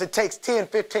some of us, it takes 10,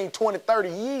 15, 20, 30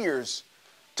 years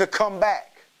to come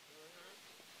back.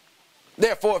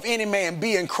 Therefore, if any man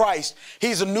be in Christ,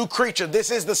 he's a new creature.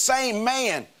 This is the same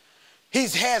man. He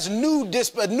has a new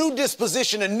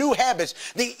disposition and new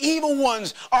habits. The evil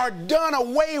ones are done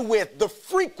away with. The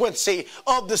frequency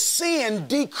of the sin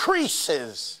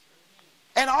decreases.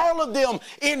 And all of them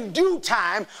in due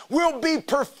time will be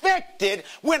perfected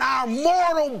when our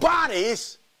mortal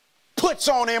bodies puts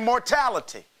on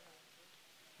immortality.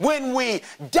 When we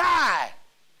die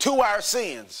to our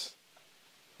sins.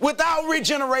 Without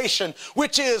regeneration,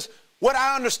 which is what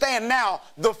I understand now,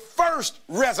 the first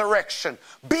resurrection,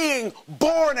 being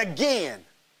born again,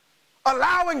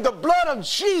 allowing the blood of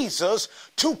Jesus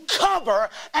to cover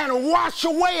and wash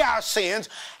away our sins,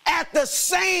 at the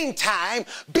same time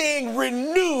being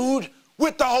renewed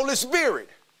with the Holy Spirit.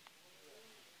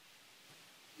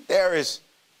 There is,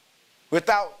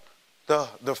 without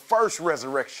the first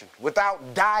resurrection,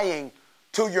 without dying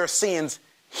to your sins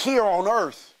here on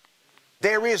earth,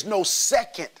 there is no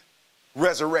second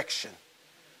resurrection.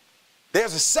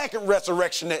 There's a second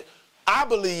resurrection that I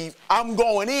believe I'm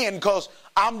going in because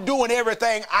I'm doing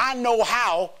everything I know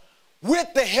how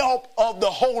with the help of the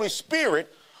Holy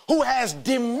Spirit, who has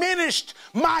diminished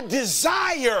my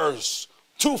desires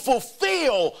to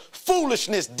fulfill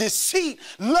foolishness, deceit,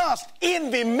 lust,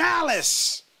 envy,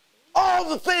 malice, all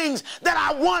the things that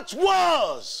I once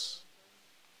was.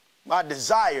 My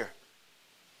desire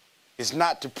is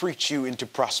not to preach you into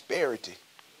prosperity,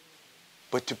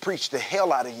 but to preach the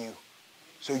hell out of you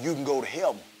so you can go to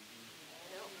heaven.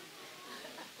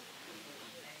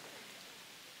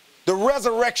 The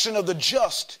resurrection of the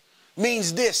just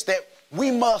means this, that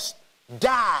we must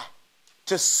die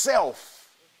to self.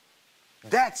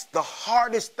 That's the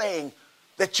hardest thing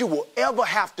that you will ever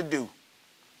have to do.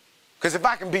 Because if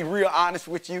I can be real honest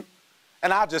with you,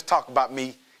 and I'll just talk about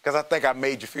me, because I think I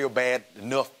made you feel bad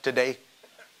enough today,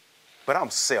 but I'm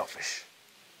selfish.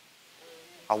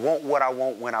 I want what I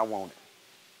want when I want it.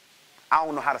 I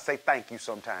don't know how to say thank you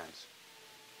sometimes.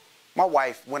 My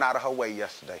wife went out of her way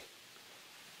yesterday.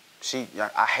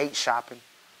 I hate shopping.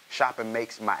 Shopping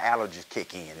makes my allergies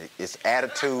kick in. It's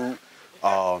attitude.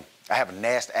 I have a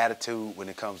nasty attitude when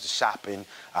it comes to shopping.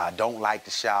 I don't like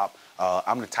to shop.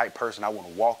 I'm the type person I want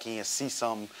to walk in, see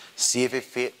something, see if it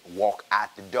fit, walk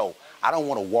out the door. I don't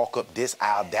want to walk up this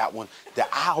aisle, that one. The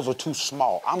aisles are too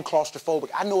small. I'm claustrophobic.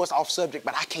 I know it's off subject,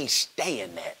 but I can't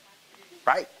stand that,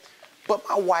 right? But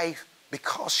my wife,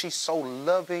 because she's so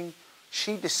loving,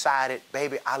 she decided,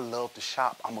 baby, I love to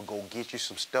shop. I'm going to go get you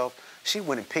some stuff. She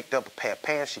went and picked up a pair of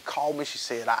pants. She called me. She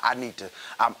said,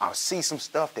 I see some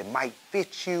stuff that might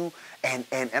fit you. And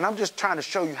I'm just trying to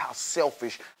show you how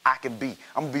selfish I can be.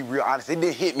 I'm going to be real honest. It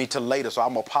didn't hit me till later, so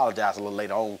I'm going to apologize a little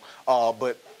later on.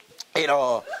 But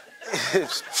it,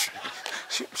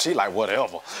 she like,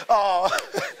 whatever.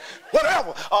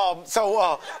 Whatever.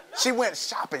 So she went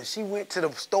shopping. She went to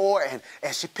the store and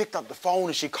she picked up the phone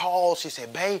and she called. She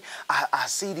said, babe, I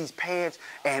see these pants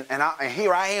and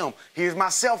here I am. Here's my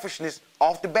selfishness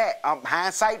off the bat.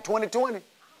 Hindsight 2020.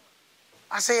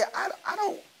 I said,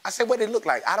 I said, what did it look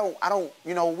like? I don't,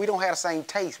 we don't have the same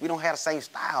taste. We don't have the same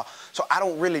style. So I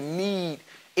don't really need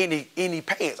any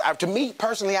pants. To me,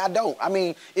 personally, I don't. I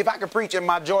mean, if I could preach in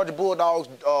my Georgia Bulldogs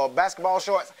basketball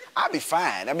shorts, I'd be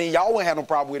fine. I mean, y'all wouldn't have no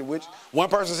problem with it, which one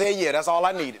person said, yeah, that's all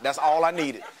I needed. That's all I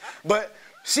needed. But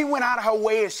she went out of her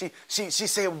way and she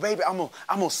said, well, baby, I'm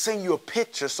gonna send you a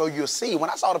picture so you'll see. When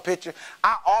I saw the picture,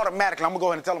 I automatically, I'm gonna go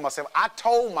ahead and tell myself, I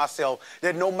told myself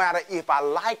that no matter if I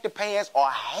liked the pants or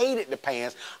hated the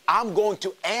pants, I'm going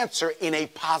to answer in a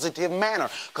positive manner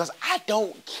because I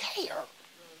don't care.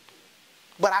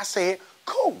 But I said,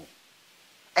 cool.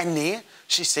 And then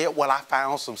she said, well, I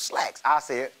found some slacks. I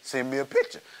said, send me a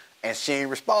picture. And she ain't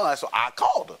respond, so I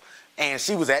called her. And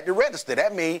she was at the register.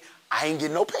 That means I ain't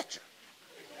getting no picture.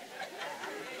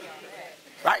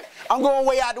 Right? I'm going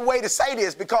way out the way to say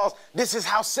this because this is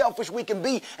how selfish we can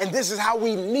be. And this is how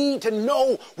we need to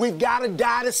know we've got to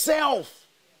die to self.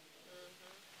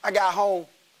 I got home.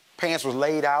 Pants was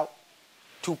laid out.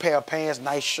 2 pair of pants,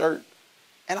 nice shirt.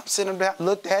 And I'm sitting there,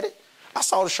 looked at it. I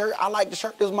saw the shirt. I like the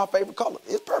shirt. This is my favorite color.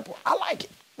 It's purple. I like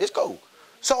it. It's cool.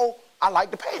 So I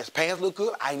like the pants. Pants look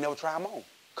good. I ain't never try them on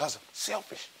because I'm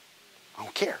selfish. I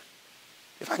don't care.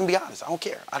 If I can be honest, I don't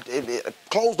care.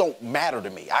 Clothes don't matter to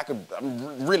me. I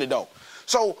really don't.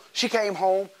 So she came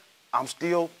home. I'm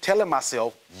still telling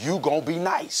myself, you gonna be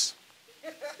nice.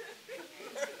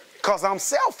 Because I'm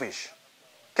selfish.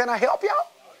 Can I help y'all?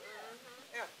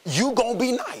 You gonna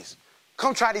be nice.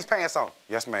 Come try these pants on.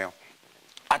 Yes, ma'am.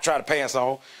 I try the pants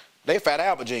on. They Fat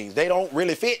Albert jeans. They don't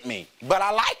really fit me, but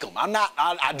I like them.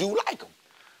 I do like them.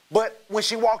 But when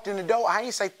she walked in the door, I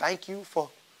ain't say thank you for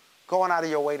going out of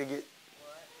your way to get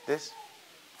this.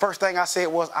 First thing I said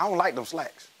was, I don't like them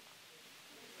slacks.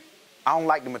 I don't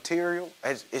like the material.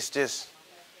 It's just,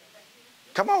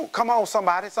 come on,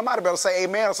 somebody. Somebody better say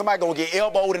amen or somebody gonna get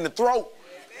elbowed in the throat.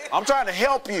 I'm trying to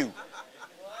help you.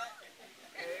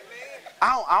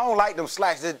 I don't like them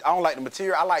slacks. I don't like the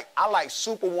material. I like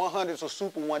Super 100s or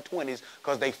Super 120s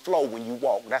because they flow when you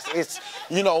walk.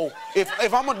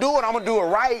 If I'm gonna do it, I'm gonna do it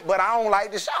right. But I don't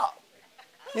like to shop.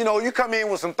 You know, you come in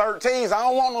with some 13s. I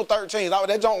don't want no 13s.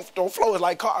 That don't flow is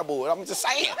like cardboard. I'm just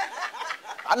saying.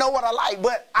 I know what I like,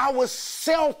 but I was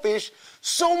selfish,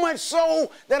 so much so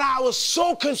that I was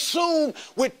so consumed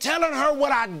with telling her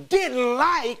what I didn't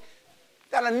like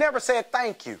that I never said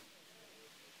thank you.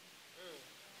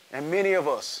 And many of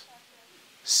us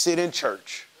sit in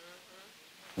church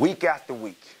week after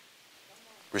week,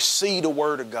 receive the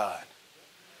word of God.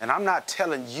 And I'm not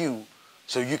telling you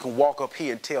so you can walk up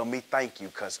here and tell me thank you,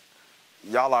 because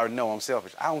y'all already know I'm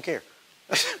selfish. I don't care.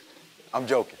 I'm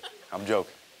joking. I'm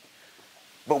joking.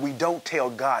 But we don't tell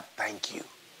God thank you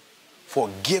for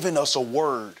giving us a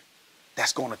word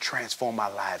that's going to transform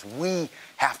our lives. We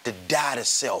have to die to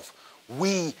self.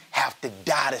 We have to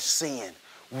die to sin.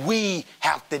 We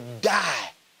have to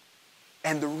die.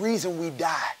 And the reason we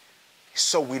die is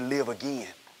so we live again.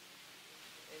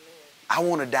 I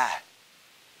want to die.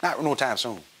 Not no time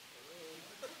soon.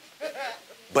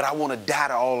 But I want to die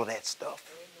to all of that stuff.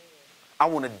 I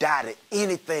want to die to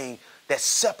anything that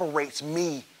separates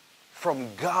me from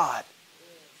God,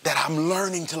 that I'm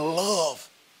learning to love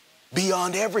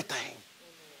beyond everything.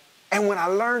 And when I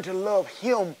learn to love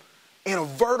him in a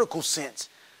vertical sense,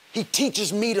 he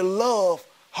teaches me to love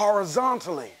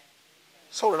horizontally,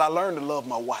 so that I learn to love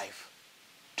my wife,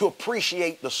 to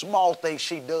appreciate the small things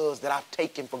she does that I've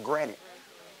taken for granted,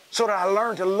 so that I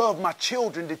learn to love my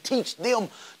children, to teach them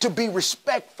to be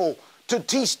respectful, to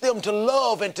teach them to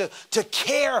love and to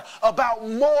care about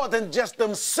more than just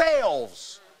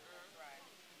themselves.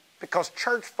 Because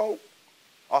church folk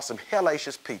are some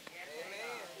hellacious people.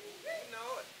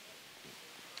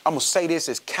 I'm going to say this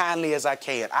as kindly as I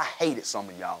can. I hated some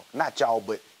of y'all. Not y'all,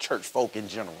 but church folk in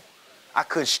general. I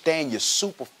couldn't stand your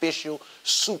superficial,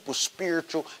 super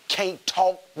spiritual, can't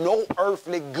talk no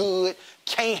earthly good,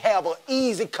 can't have an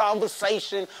easy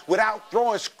conversation without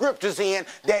throwing scriptures in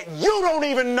that you don't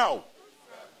even know.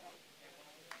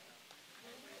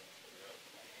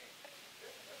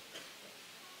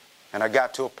 And I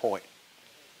got to a point,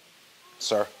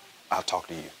 sir, I'll talk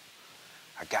to you.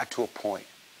 I got to a point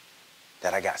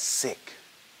that I got sick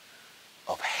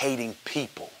of hating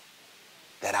people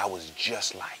that I was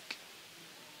just like.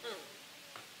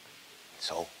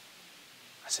 So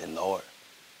I said, Lord,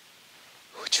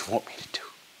 what you want me to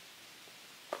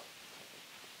do?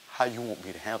 How you want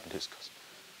me to handle this? Because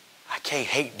I can't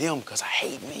hate them because I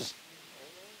hate me.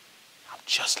 I'm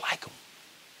just like them.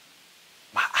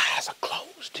 My eyes are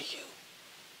closed to you.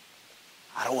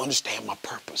 I don't understand my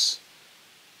purpose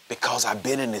because I've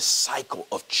been in this cycle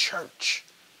of church.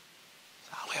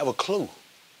 I don't have a clue.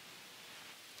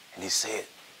 And he said,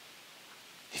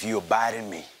 if you abide in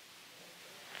me,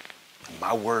 and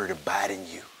my word abide in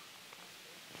you,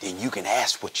 then you can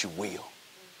ask what you will.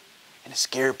 And the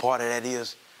scary part of that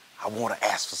is, I want to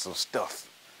ask for some stuff.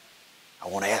 I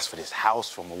want to ask for this house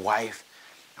for my wife.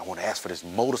 I want to ask for this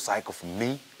motorcycle for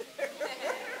me.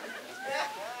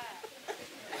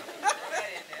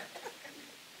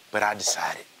 But I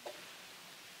decided,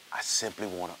 I simply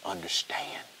want to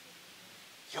understand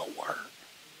your word.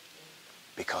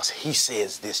 Because he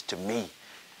says this to me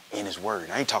in his word.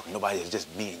 I ain't talking to nobody, it's just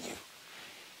me and you.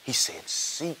 He said,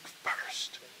 seek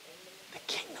first the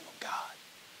kingdom of God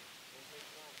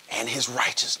and his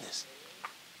righteousness.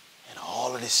 And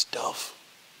all of this stuff,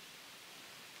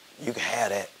 you can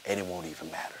have that and it won't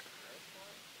even matter.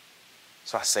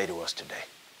 So I say to us today,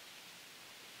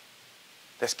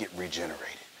 let's get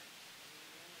regenerated.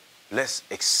 Let's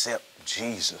accept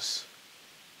Jesus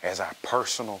as our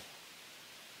personal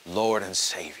Lord and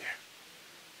Savior.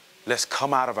 Let's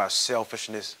come out of our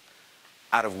selfishness,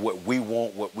 out of what we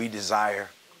want, what we desire.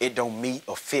 It don't meet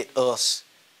or fit us.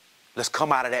 Let's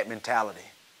come out of that mentality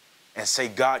and say,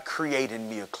 God, create in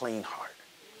me a clean heart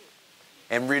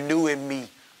and renew in me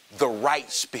the right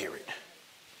spirit.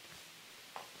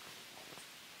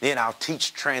 Then I'll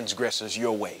teach transgressors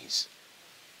your ways.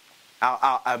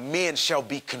 Our men shall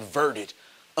be converted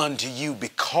unto you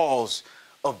because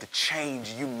of the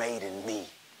change you made in me.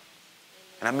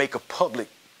 And I make a public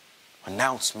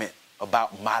announcement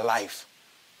about my life.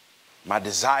 My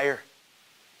desire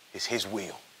is his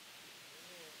will.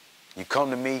 You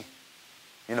come to me,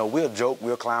 you know, we'll joke,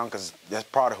 we'll clown, because that's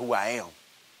part of who I am.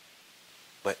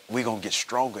 But we're going to get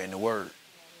stronger in the word.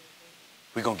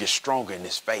 We're going to get stronger in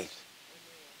this faith.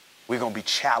 We're going to be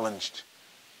challenged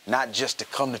not just to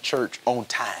come to church on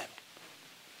time,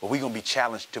 but we're going to be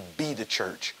challenged to be the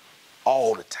church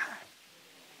all the time.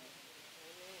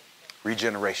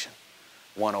 Regeneration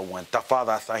 101.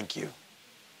 Father, I thank you.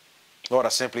 Lord, I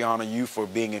simply honor you for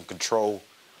being in control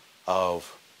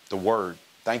of the word.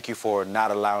 Thank you for not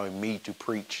allowing me to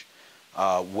preach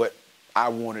what I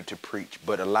wanted to preach,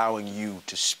 but allowing you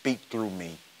to speak through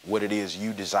me what it is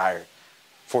you desire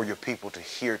for your people to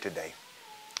hear today.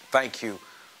 Thank you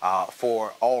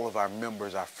for all of our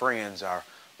members, our friends, our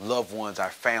loved ones, our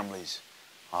families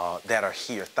that are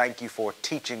here. Thank you for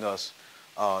teaching us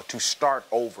to start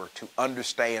over, to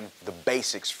understand the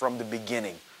basics from the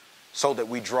beginning so that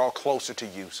we draw closer to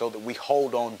you, so that we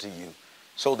hold on to you,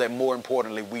 so that more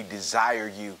importantly, we desire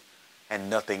you and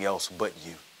nothing else but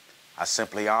you. I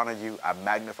simply honor you. I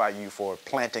magnify you for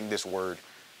planting this word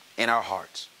in our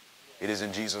hearts. It is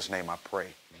in Jesus' name I pray.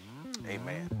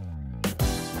 Amen.